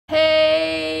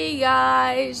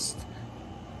guys,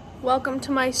 welcome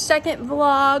to my second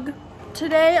vlog.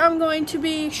 Today I'm going to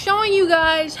be showing you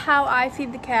guys how I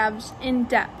feed the calves in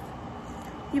depth.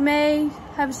 You may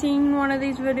have seen one of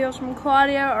these videos from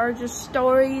Claudia or just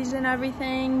stories and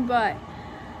everything, but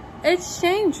it's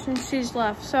changed since she's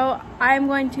left. So I'm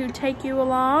going to take you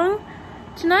along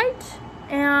tonight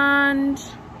and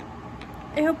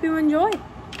I hope you enjoy.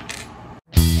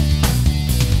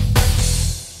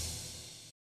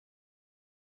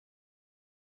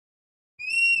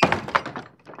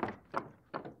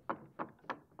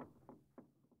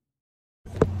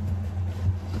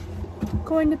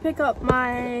 Going to pick up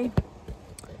my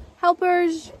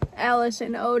helpers, Alice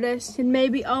and Otis, and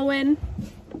maybe Owen.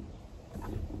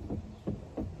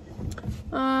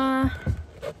 I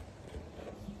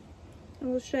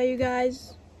will show you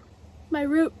guys my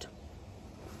route.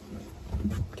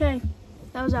 Okay,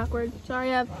 that was awkward.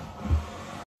 Sorry, Ev.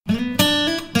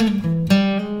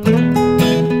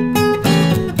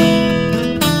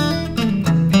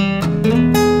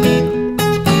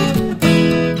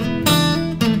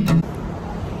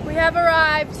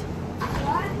 Arrived.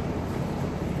 What?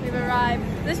 We've arrived.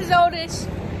 This is Otis.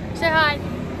 Say hi.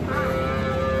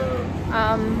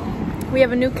 Hi. We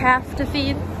have a new calf to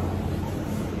feed.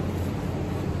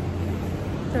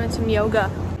 Doing some yoga.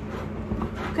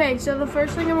 Okay, so the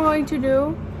first thing I'm going to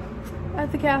do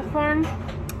at the calf farm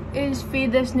is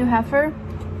feed this new heifer.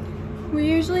 We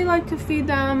usually like to feed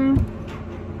them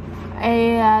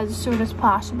as soon as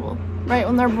possible, right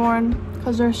when they're born,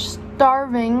 because they're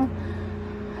starving.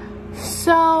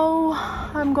 So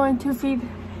I'm going to feed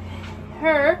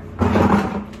her.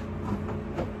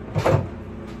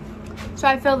 So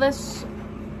I fill this,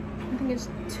 I think it's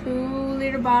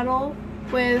 2-liter bottle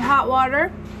with hot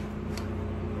water,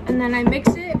 and then I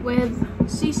mix it with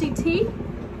CCT,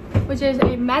 which is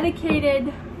a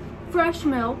medicated fresh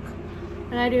milk,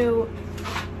 and I do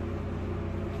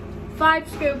 5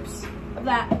 scoops of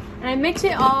that, and I mix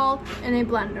it all in a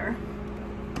blender.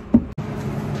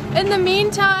 In the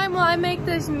meantime, while I make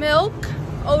this milk,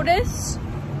 Otis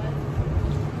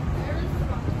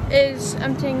is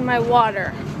emptying my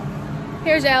water.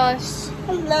 Here's Alice.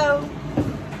 Hello.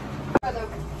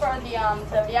 For the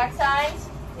zodiac signs?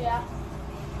 Yeah.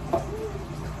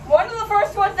 One of the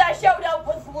first ones that showed up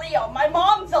was Leo. My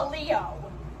mom's a Leo.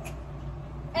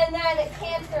 And then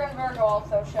Cancer and Virgo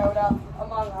also showed up,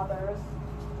 among others.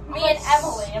 Me and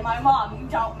Emily and my mom, you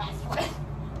don't mess with.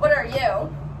 What are you?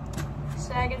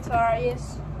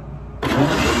 Sagittarius.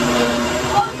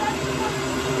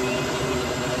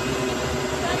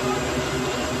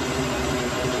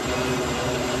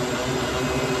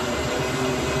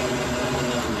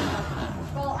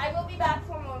 Well, I will be back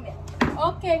for more milk.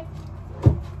 Okay.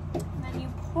 And then you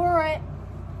pour it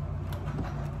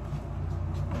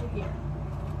over here.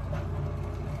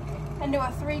 Into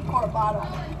a 3-quart bottle.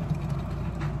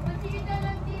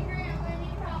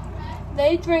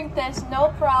 They drink this,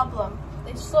 no problem.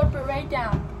 They slurp it right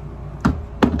down.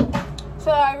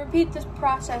 So I repeat this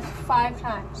process 5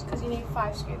 times because you need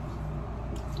 5 scoops.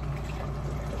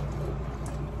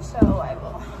 So I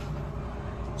will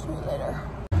do it later.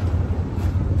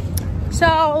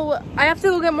 So I have to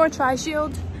go get more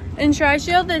Tri-Shield. And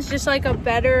Tri-Shield is just like a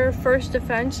better first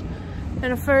defense.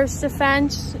 And a first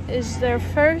defense is their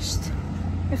first.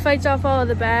 It fights off all of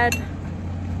the bad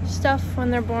stuff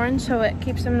when they're born, so it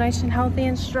keeps them nice and healthy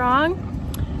and strong.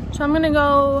 So I'm gonna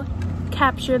go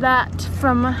capture that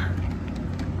from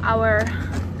our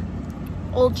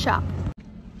old shop.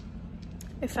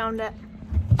 I found it.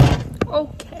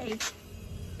 Okay.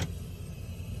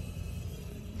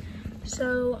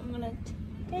 So I'm gonna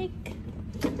take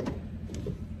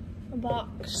a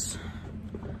box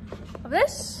of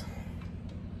this.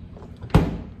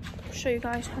 I'll show you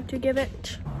guys how to give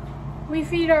it. We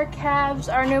feed our calves,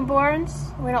 our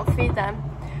newborns. We don't feed them.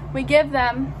 We give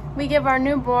our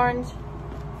newborns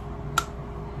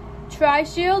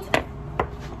Tri-Shield,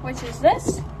 which is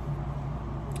this.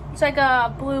 It's like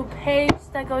a blue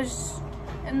paste that goes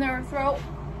in their throat.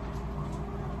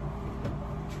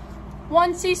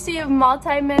 1 cc of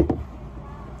multivitamin.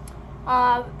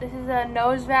 This is a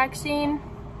nose vaccine.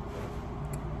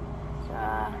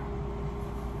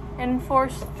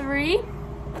 Enforce 3.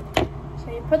 So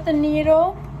you put the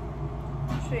needle.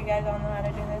 I'll show you guys all know how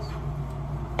to do this.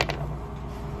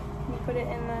 You put it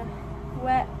in the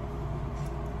wet.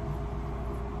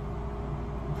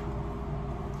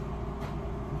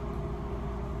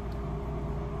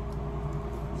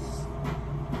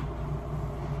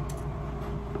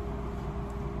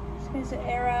 Squeeze the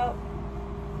air out.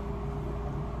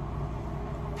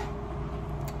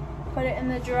 Put it in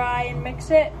the dry and mix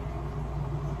it.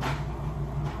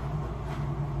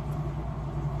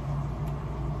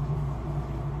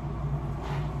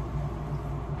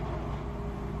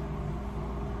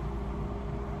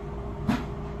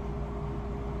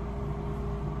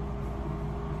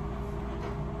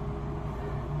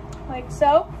 like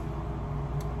so.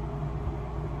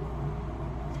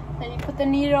 Then you put the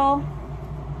needle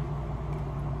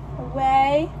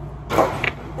away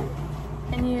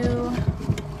and you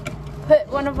put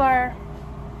one of our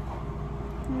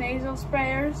nasal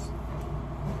sprayers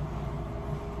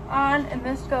on, and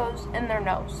this goes in their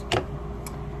nose.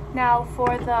 Now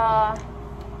for the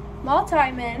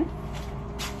multi-min,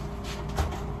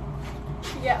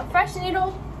 you get a fresh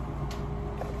needle,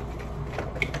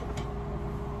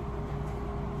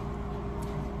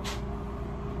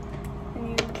 and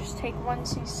you just take 1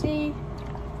 cc.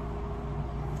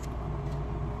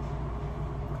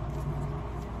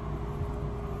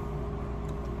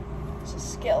 It's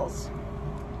just skills.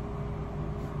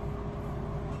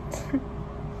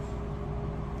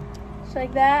 Just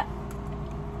like that.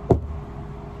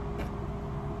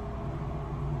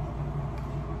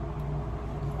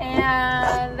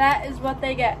 And that is what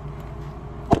they get.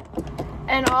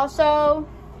 And also,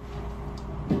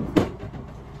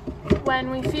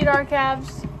 when we feed our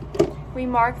calves, we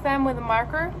mark them with a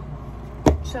marker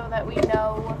so that we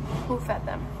know who fed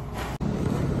them.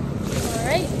 All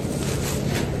right.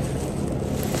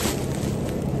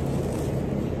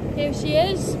 Here she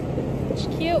is.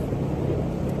 She's cute.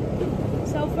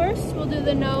 So first, we'll do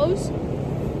the nose.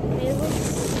 It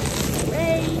looks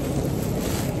great.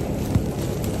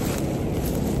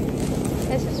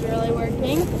 This is really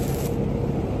working.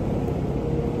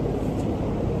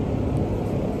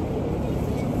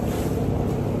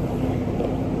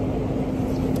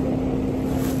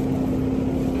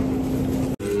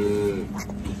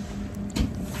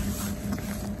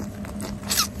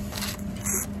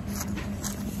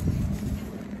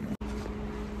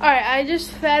 Alright, I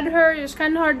just fed her. It's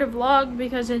kind of hard to vlog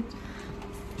because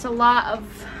it's a lot of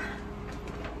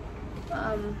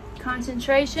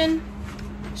concentration.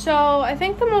 So I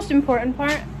think the most important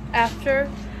part after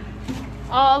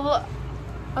all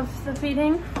of the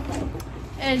feeding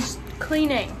is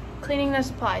cleaning the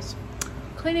supplies.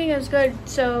 Cleaning is good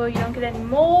so you don't get any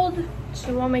mold, so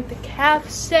you won't make the calf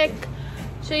sick.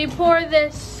 So you pour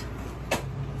this,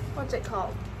 what's it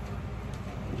called?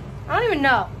 I don't even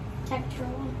know.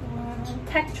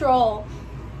 Tectrol.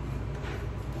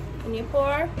 And you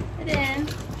pour it in.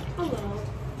 Hello.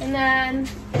 And then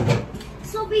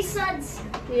Soapy suds.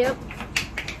 yep.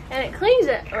 And it cleans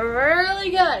it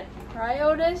really good. Right,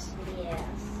 Otis? Yes.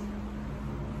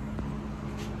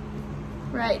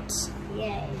 Right.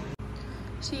 Yay.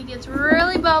 So it gets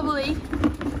really bubbly.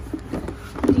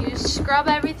 You scrub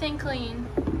everything clean.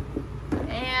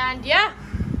 And yeah.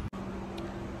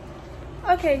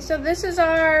 Okay, so this is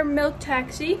our milk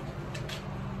taxi.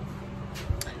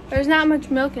 There's not much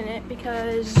milk in it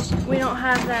because we don't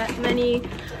have that many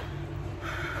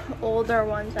older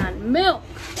ones on milk.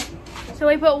 So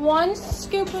we put 1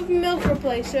 scoop of milk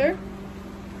replacer.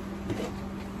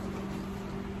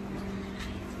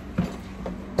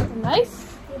 Nice.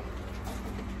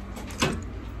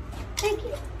 Thank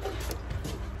you.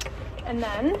 And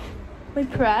then we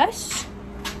press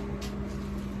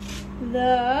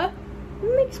the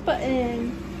mix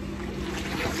button.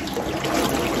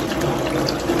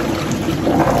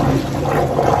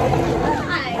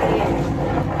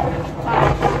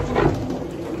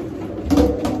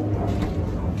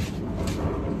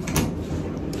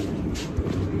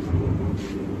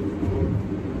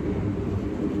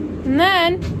 And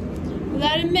then we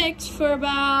let it mix for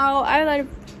about, I let it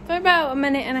for about 1.5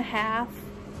 minutes.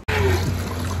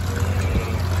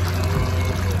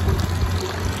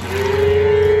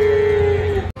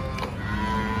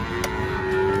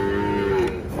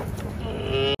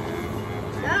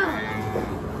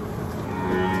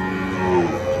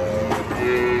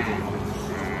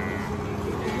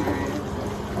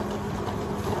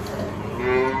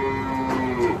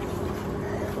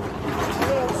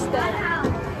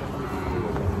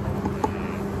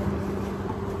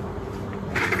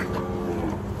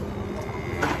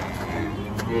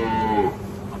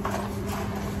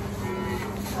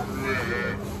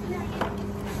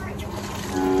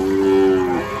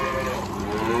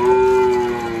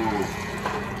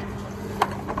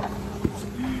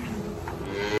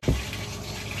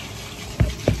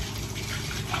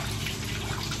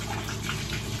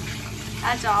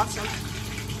 That's awesome.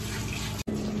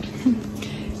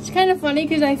 It's kind of funny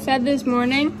because I fed this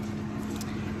morning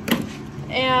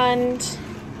and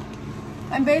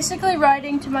I'm basically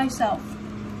writing to myself.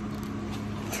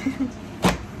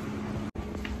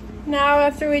 Now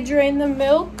after we drain the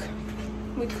milk,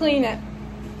 we clean it.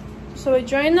 So we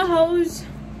drain the hose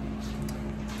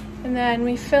and then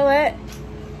we fill it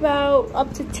about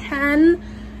up to 10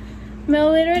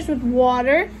 milliliters with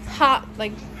water, hot,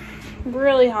 like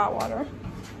really hot water.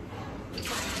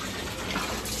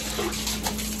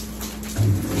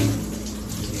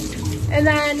 And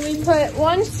then we put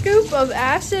 1 scoop of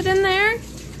acid in there.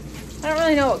 I don't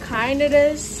really know what kind it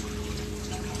is,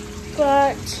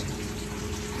 but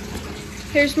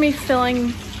here's me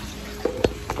filling.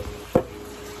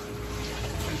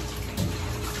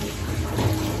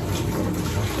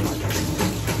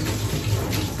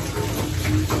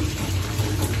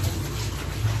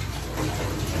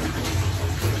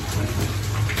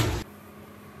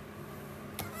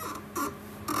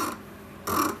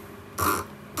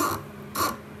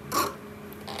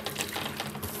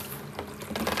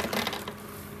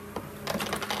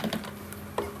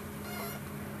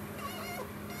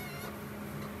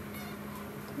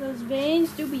 Those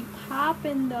veins do be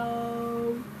popping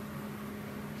though.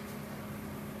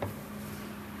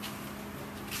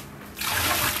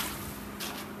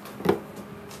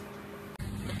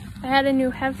 I had a new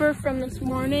heifer from this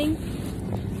morning.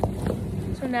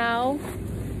 So now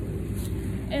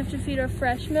I have to feed her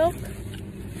fresh milk.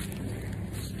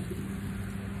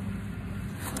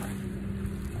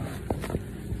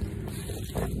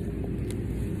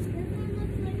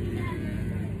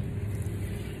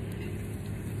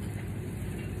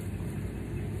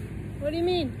 What do you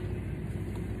mean?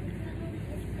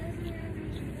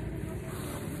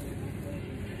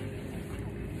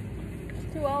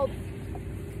 It's too old.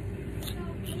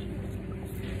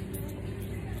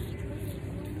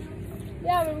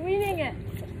 Yeah, we're weaning it.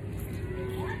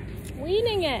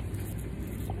 Weaning it.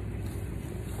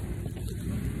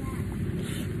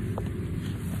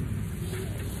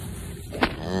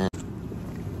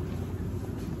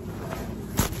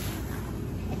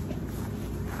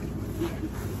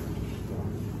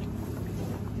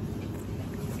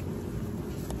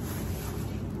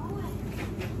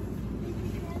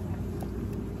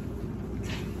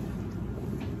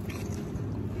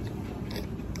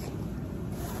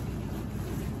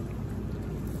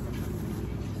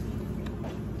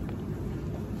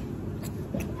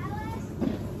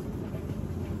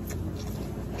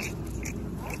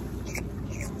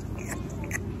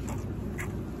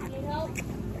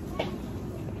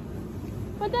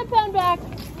 Put that pen back.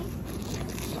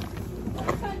 Put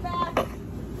that pen back.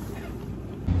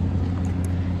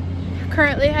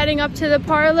 Currently heading up to the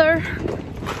parlor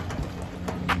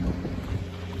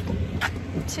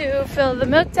to fill the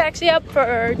milk taxi up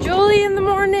for Julie in the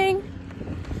morning.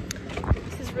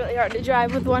 This is really hard to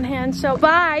drive with one hand, so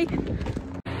bye.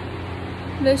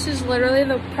 This is literally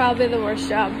probably the worst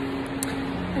job.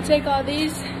 I take all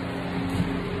these.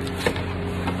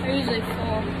 They're usually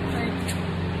full.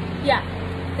 Yeah.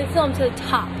 They fill them to the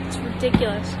top. It's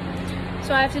ridiculous.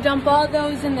 So I have to dump all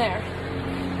those in there.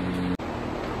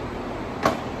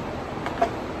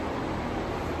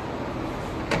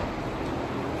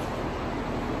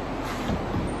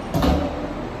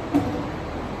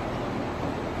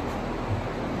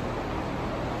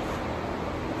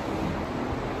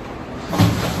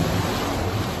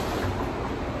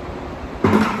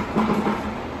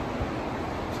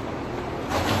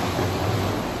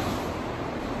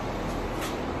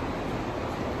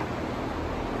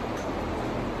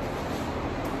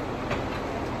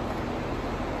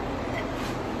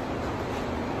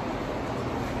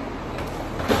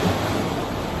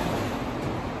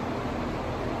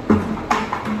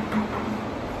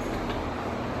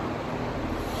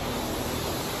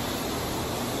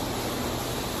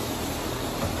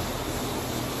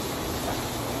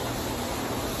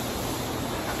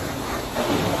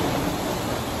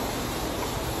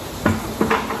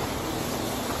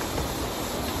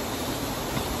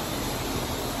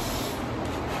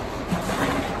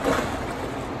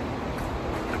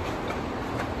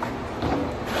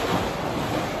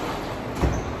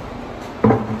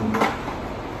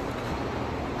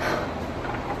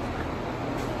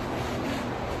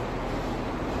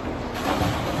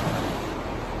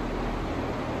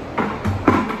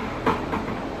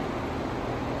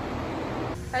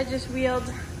 I just wheeled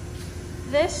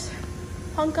this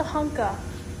hunka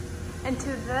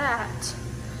into that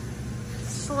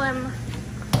slim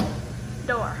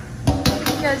door.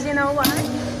 Because you know what?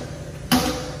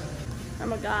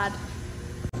 I'm a god.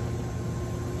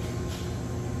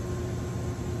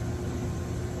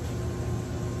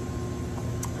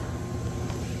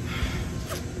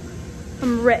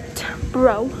 I'm ripped,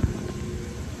 bro.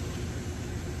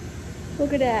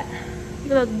 Look at that.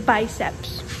 Look at those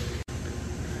biceps.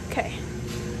 Okay,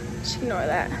 just ignore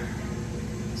that.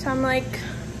 So I'm like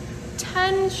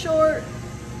 10 short,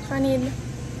 so I need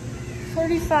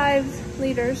 35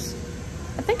 liters.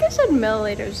 I think I said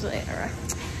milliliters later.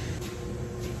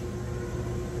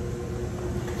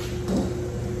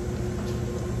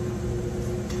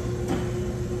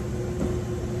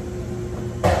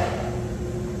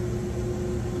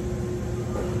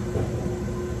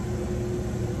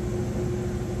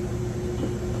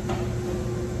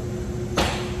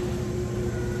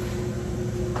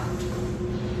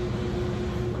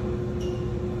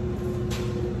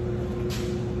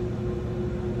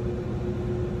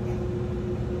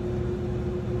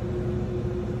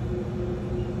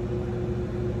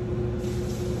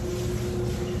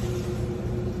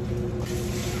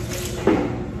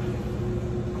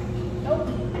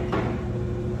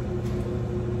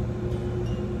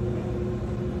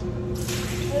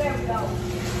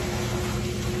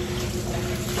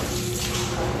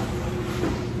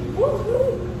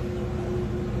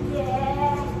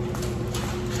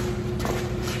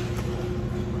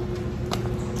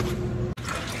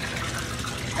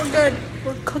 good.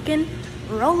 We're cooking,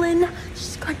 rolling,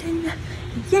 squirting,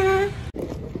 yeah.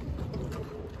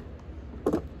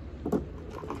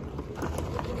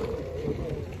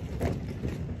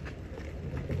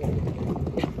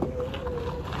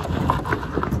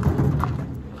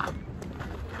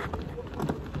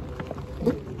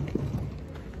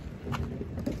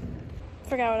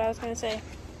 Forgot what I was gonna say.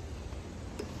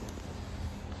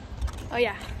 Oh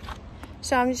yeah.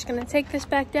 So I'm just gonna take this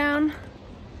back down.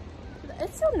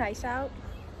 It's so nice out.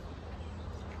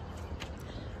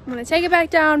 I'm gonna take it back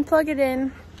down, plug it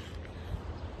in,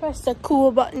 press the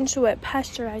cool button so it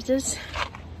pasteurizes,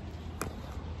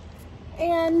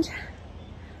 and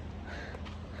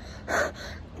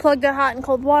plug the hot and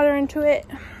cold water into it.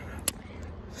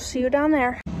 See you down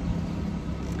there.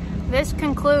 This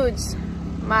concludes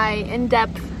my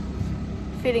in-depth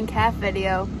feeding calf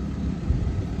video.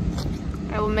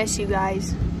 I will miss you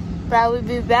guys, but I will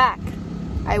be back.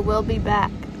 I will be back.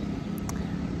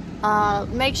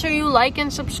 Make sure you like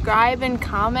and subscribe and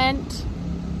comment.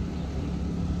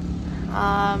 Do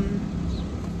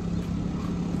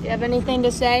you have anything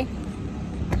to say?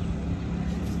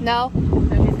 No? So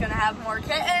he's gonna have more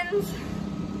kittens.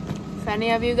 If any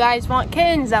of you guys want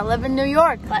kittens that live in New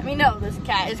York, Let me know. This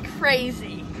cat is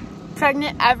crazy.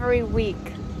 pregnant every week.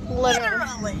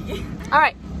 Literally. All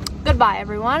right. Goodbye,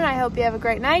 everyone. I hope you have a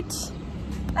great night.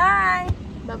 Bye.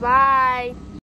 Bye-bye.